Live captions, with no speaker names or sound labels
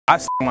I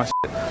suck my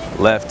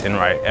shit left and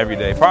right every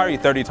day, probably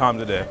 30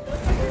 times a day.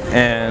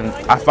 And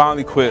I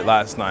finally quit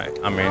last night.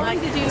 I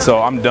mean,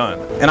 so I'm done.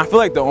 And I feel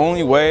like the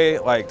only way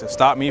like to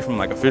stop me from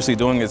like officially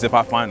doing it is if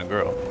I find a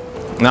girl.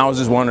 And I was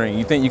just wondering,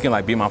 you think you can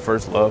like be my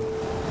first love?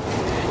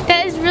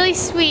 That is really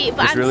sweet,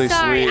 but it's I'm really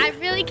sorry, sweet. I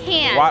really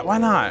can't. Why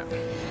not?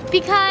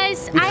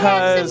 Because I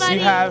have somebody. You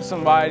have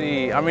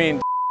somebody. I mean,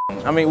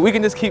 we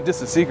can just keep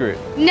this a secret.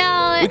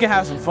 No. We can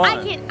have some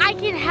fun. I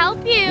can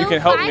help you. You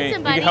can help find me.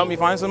 Somebody. You can help me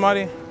find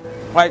somebody.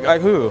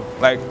 Like who?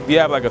 Like, do you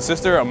have like a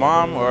sister, a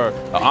mom, or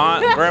an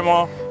aunt,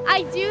 grandma?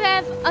 I do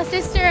have a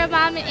sister, a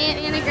mom, an aunt,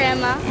 and a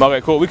grandma.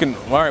 Okay, cool.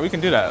 All right, we can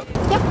do that.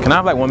 Yep. Can I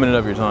have like 1 minute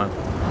of your time?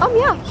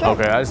 Yeah, sure.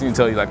 Okay, I just need to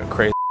tell you like a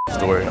crazy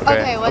story.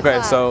 Okay. What's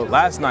up? So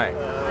last night,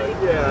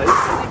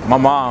 my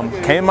mom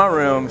came in my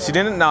room. She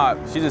didn't knock.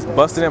 She just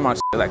busted in my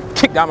shit, like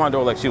kicked out my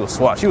door like she was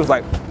SWAT. She was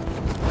like,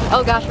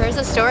 "Oh gosh, where's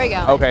the story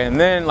going?" Okay, and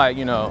then like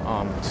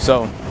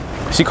so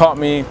she caught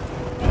me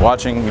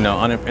watching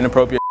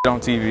inappropriate on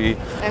TV.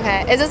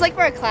 Okay, is this like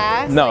for a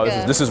class? No,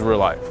 like this is real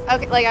life.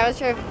 Okay, like I was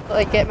trying to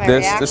like get my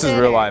reaction. This is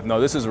real life. No,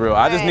 this is real.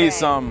 I just need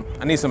right.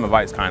 I need some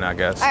advice, kind of, I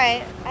guess. All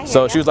right.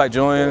 So she was like,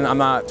 Julian, I'm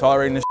not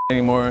tolerating this shit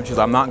anymore. She's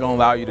like, I'm not gonna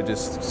allow you to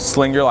just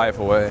sling your life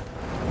away.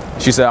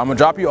 She said, I'm gonna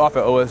drop you off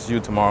at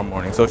OSU tomorrow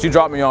morning. So she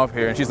dropped me off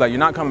here, and she's like, you're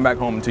not coming back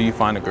home until you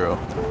find a girl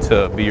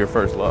to be your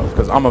first love,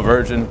 because I'm a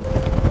virgin.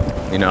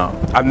 You know,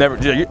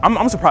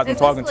 I'm surprised I'm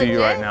talking to you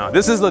right now.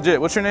 This is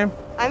legit. What's your name?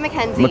 I'm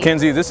Mackenzie.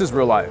 Mackenzie, this is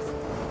real life.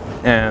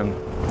 And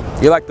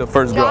you're like the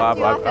first girl I've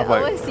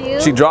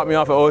like. She dropped me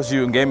off at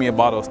OSU and gave me a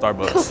bottle of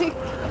Starbucks. This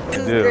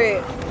is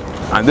great.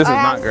 And this is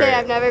not great. Say,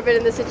 I've never been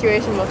in this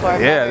situation before.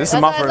 Yeah, this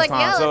is my first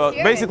time. So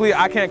basically,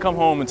 I can't come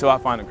home until I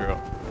find a girl.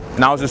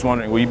 And I was just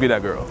wondering, will you be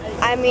that girl?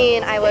 I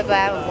mean, I would, but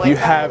I have a boyfriend. You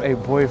have a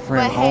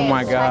boyfriend? But hey, oh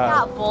my God. I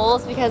got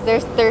Bulls because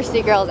there's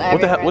thirsty girls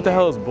everywhere. What the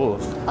hell is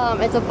Bulls?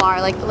 It's a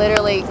bar. Like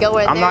literally, go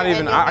in there.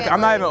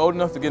 I'm not even old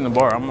enough to get in the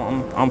bar.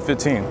 I'm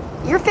 15.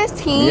 You're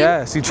 15?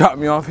 Yes, he dropped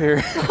me off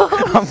here.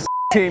 I'm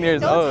 15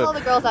 years old. Don't tell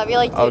the girls that. Be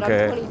like, dude,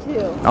 okay. I'm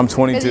 22. I'm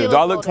 22. Do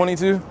I look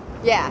 22?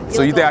 Yeah.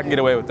 So you think I can get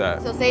away with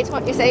that? So say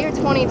you're 22. I'm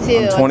 22,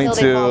 until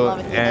they fall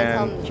in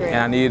love with you, and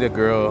I need a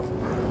girl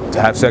to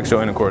have sexual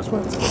intercourse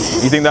with.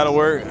 You think that'll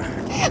work?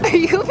 Are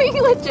you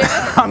being legit?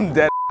 I'm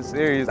dead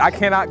serious. I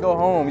cannot go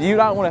home. You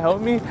don't want to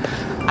help me?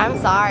 I'm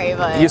sorry,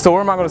 but... So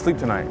where am I going to sleep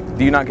tonight?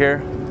 Do you not care?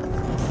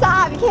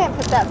 Stop, you can't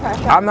put that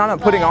pressure on I'm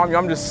not putting on you.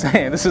 I'm just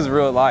saying, this is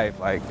real life.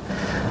 Like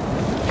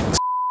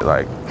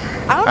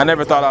I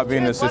never thought I'd be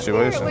in this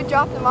situation. Would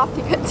drop them off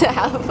to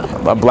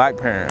have a black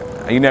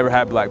parent. You never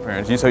had black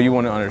parents, so you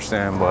wouldn't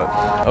understand.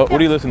 But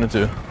what are you listening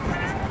to?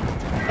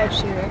 Ed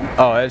Sheeran.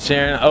 Oh, Ed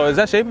Sheeran. Oh, is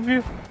that Shape of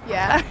You?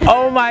 Yeah.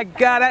 Oh my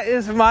God, that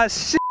is my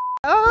shit.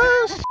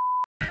 Oh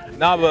shit.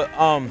 Nah, but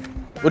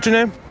what's your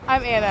name?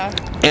 I'm Anna.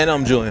 Anna,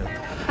 I'm Julian.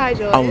 Hi,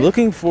 Julian. I'm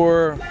looking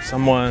for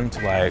someone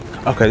to like.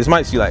 Okay, this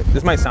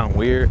might sound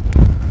weird,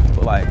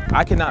 but like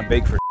I cannot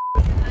bake for.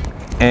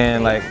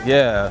 And like,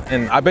 yeah,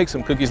 and I baked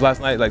some cookies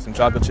last night, like some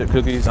chocolate chip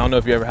cookies. I don't know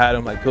if you ever had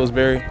them, like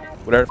Pillsbury,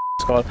 whatever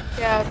it's called.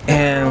 Yeah.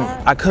 And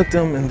I cooked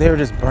them and they were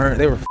just burnt,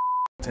 they were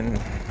and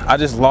I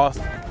just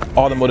lost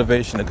all the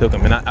motivation to cook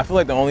them. And I feel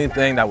like the only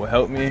thing that would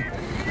help me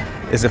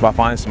is if I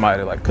find somebody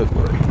to like cook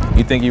with.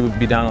 You think you would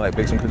be down to like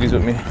bake some cookies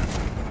with me?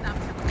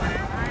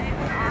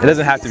 It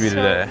doesn't have to be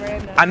today.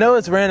 Random. I know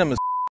it's random as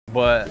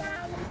but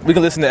we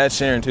can listen to Ed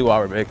Sheeran too while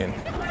we're baking.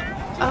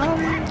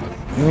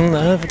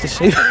 Love the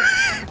shape.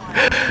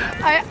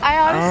 I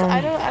honestly,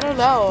 I don't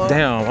know.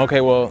 Damn.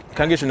 Okay. Well,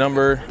 can I get your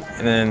number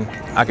and then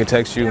I can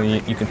text you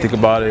and you can think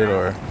about it,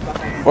 or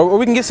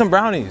we can get some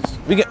brownies.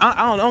 We can.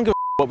 I don't give a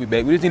what we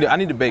bake. We just I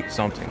need to bake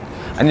something.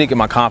 I need to get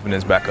my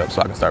confidence back up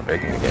so I can start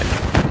baking again.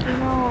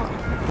 No.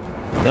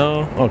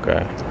 No.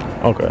 Okay.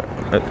 Okay.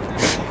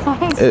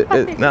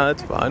 No,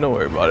 it's fine. Don't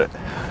worry about it.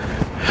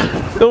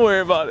 Don't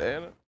worry about it,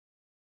 Anna.